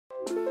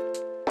My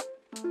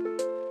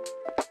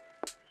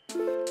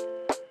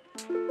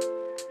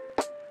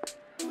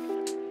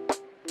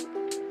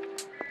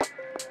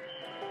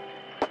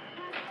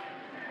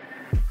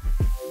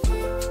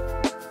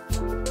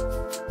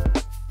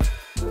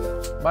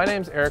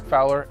name's Eric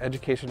Fowler,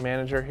 Education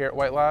Manager here at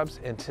White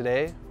Labs, and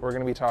today we're going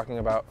to be talking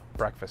about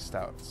breakfast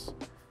stouts.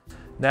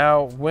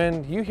 Now,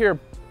 when you hear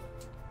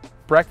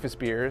breakfast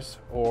beers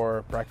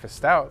or breakfast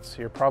stouts,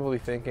 you're probably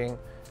thinking,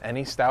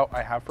 any stout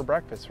I have for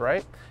breakfast,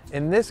 right?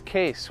 In this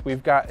case,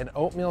 we've got an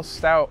oatmeal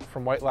stout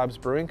from White Labs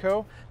Brewing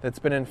Co. that's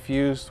been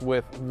infused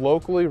with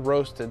locally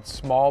roasted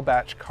small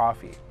batch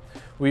coffee.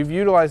 We've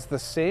utilized the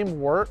same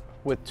wort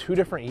with 2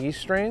 different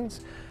yeast strains,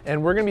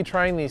 and we're going to be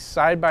trying these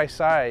side by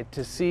side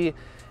to see,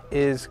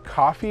 is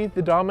coffee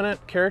the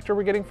dominant character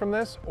we're getting from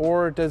this,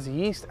 or does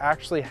yeast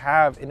actually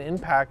have an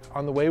impact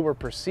on the way we're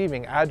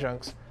perceiving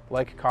adjuncts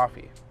like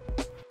coffee?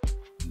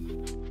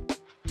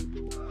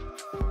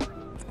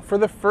 For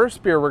the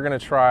first beer we're going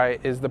to try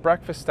is the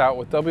breakfast stout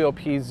with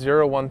WLP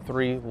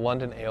 013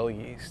 London Ale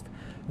yeast.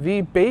 The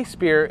base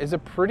beer is a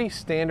pretty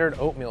standard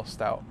oatmeal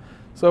stout,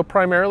 so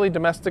primarily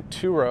domestic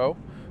 2-row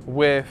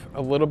with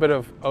a little bit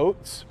of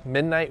oats,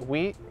 midnight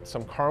wheat,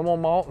 some caramel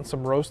malt, and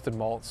some roasted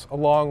malts,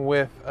 along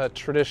with a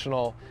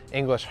traditional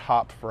English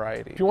hop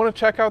variety. If you want to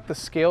check out the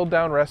scaled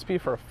down recipe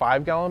for a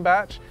 5-gallon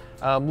batch,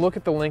 look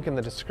at the link in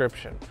the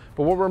description.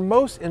 But what we're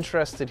most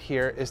interested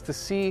here is to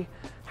see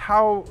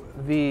how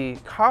the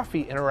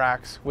coffee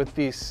interacts with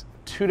these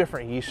 2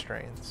 different yeast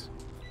strains.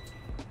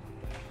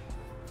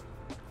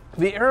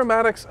 The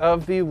aromatics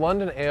of the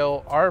London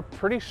Ale are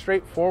pretty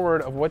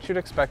straightforward of what you'd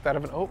expect out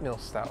of an oatmeal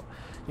stout.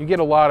 You get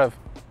a lot of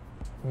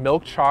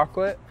milk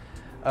chocolate,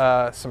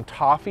 some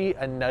toffee,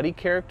 a nutty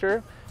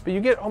character, but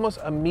you get almost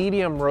a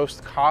medium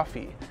roast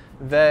coffee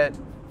that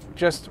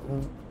just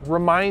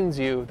reminds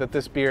you that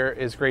this beer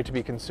is great to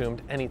be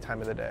consumed any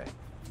time of the day.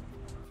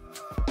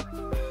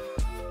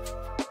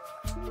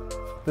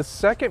 The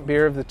second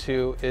beer of the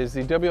 2 is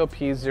the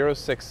WLP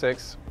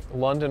 066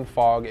 London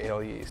Fog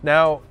Ale yeast.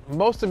 Now,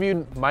 most of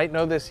you might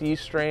know this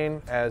yeast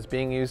strain as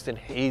being used in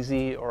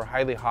hazy or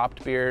highly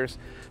hopped beers.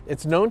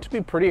 It's known to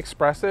be pretty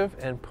expressive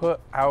and put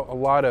out a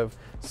lot of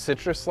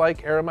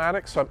citrus-like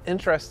aromatics, so I'm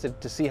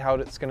interested to see how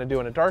it's going to do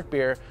in a dark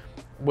beer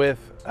with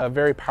a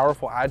very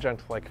powerful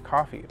adjunct like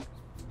coffee.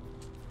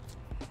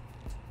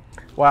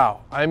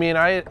 Wow, I mean,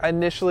 I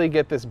initially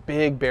get this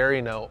big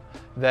berry note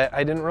that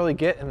I didn't really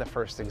get in the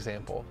first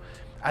example.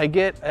 I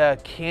get a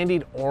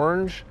candied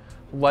orange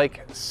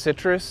like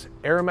citrus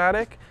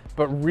aromatic,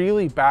 but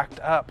really backed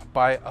up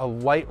by a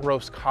light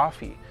roast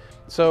coffee.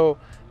 So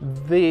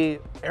the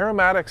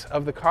aromatics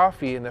of the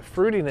coffee and the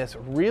fruitiness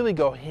really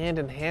go hand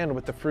in hand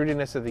with the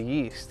fruitiness of the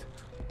yeast.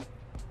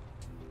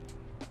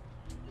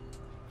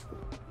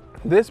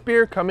 This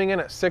beer coming in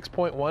at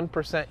 6.1%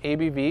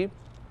 ABV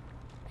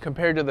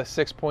compared to the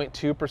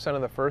 6.2%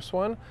 of the first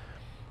one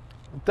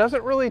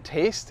doesn't really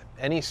taste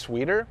any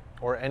sweeter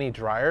or any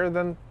drier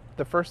than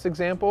the first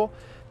example.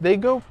 They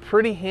go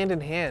pretty hand in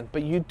hand,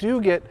 but you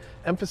do get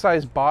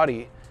emphasized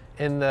body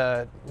in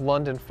the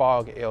London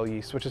Fog Ale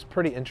yeast, which is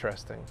pretty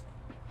interesting.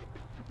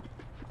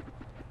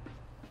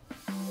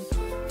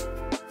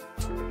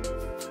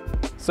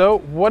 So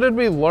what did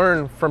we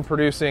learn from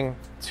producing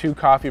 2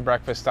 coffee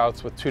breakfast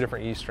stouts with 2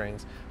 different yeast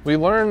strains? We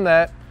learned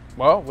that,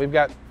 well, we've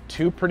got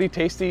 2 pretty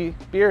tasty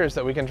beers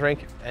that we can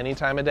drink any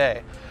time of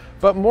day.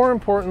 But more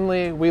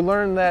importantly, we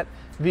learned that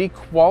the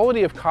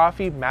quality of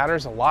coffee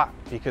matters a lot,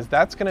 because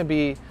that's going to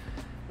be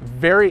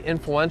very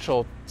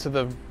influential to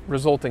the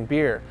resulting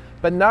beer.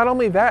 But not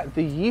only that,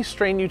 the yeast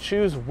strain you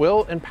choose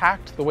will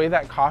impact the way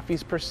that coffee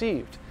is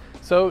perceived.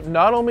 So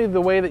not only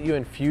the way that you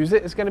infuse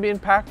it is going to be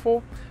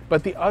impactful,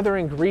 but the other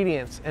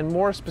ingredients, and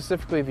more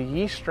specifically the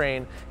yeast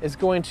strain, is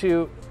going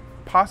to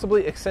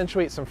possibly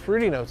accentuate some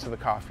fruity notes of the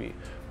coffee,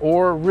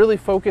 or really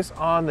focus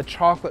on the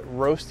chocolate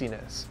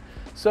roastiness.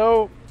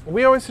 So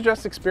we always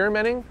suggest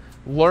experimenting,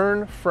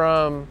 learn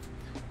from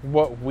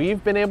what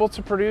we've been able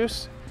to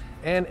produce,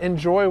 and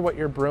enjoy what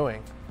you're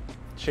brewing.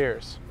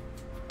 Cheers.